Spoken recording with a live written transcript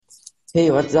Hey,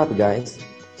 what's up, guys?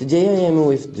 Today I am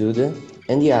with Duda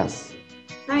and Yas.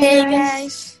 Hi Hey guys.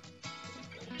 guys!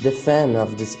 The theme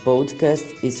of this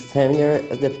podcast is familiar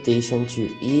adaptation to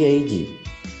EAD.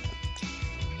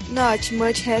 Not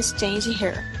much has changed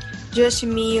here. Just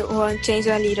me won't change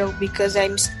a little because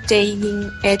I'm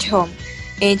staying at home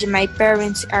and my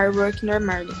parents are working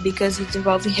normally because it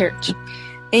involves hurt.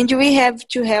 And we have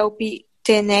to help the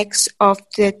next of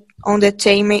the on the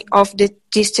theme of the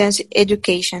distance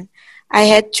education. I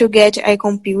had to get a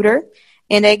computer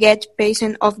and I get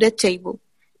patient off the table.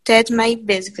 That's my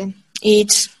basically.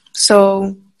 It's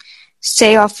so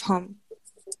stay off home.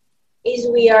 Is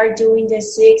we are doing the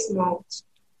 6 months.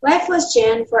 Life was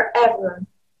changed for everyone,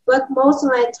 but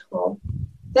mostly at home.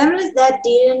 Families that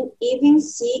didn't even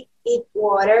see each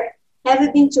other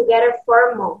have been together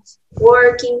for months,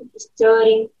 working,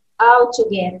 studying, all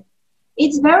together.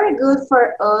 It's very good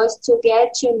for us to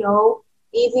get to know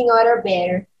even other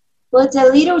better, but a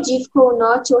little difficult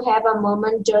not to have a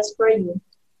moment just for you.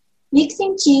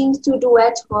 Mixing things to do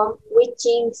at home with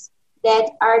things that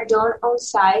are done on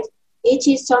site, it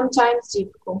is sometimes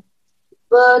difficult.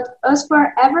 But as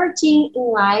for everything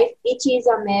in life, it is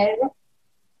a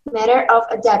matter of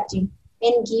adapting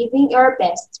and giving your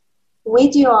best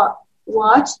with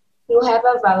what you have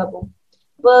available.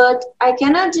 But I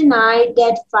cannot deny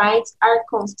that fights are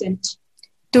constant.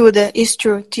 Duda, it's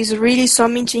true. It is really so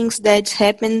many things that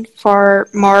happen for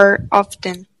more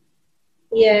often.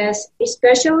 Yes,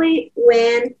 especially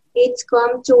when it's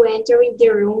come to entering the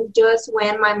room just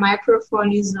when my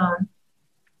microphone is on.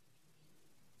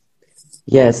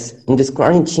 Yes, in this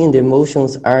quarantine, the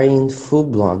emotions are in full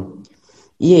blown.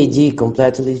 EAD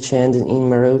completely changed in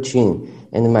my routine,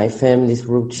 and my family's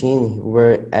routine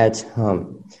were at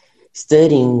home.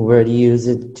 Studying where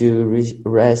used to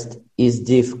rest is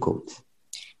difficult.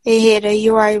 Hey,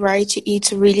 you are right.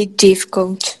 It's really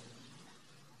difficult.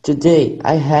 Today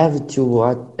I have to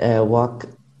wake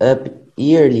up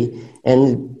early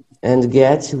and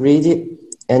get ready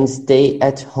and stay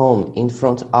at home in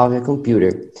front of a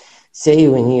computer. Say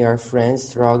when your friend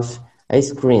throws a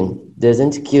screen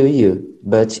doesn't kill you,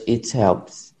 but it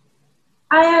helps.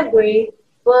 I agree,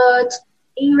 but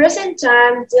in recent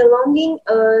times, the longing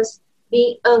us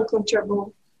being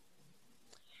uncomfortable.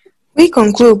 We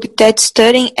conclude that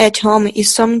studying at home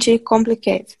is something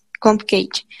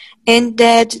complicated, and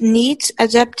that needs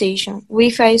adaptation. We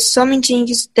face some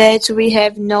things that we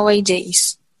have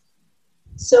nowadays.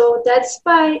 So that's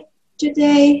bye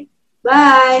today.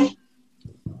 Bye.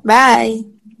 Bye.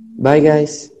 Bye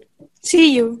guys.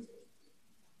 See you.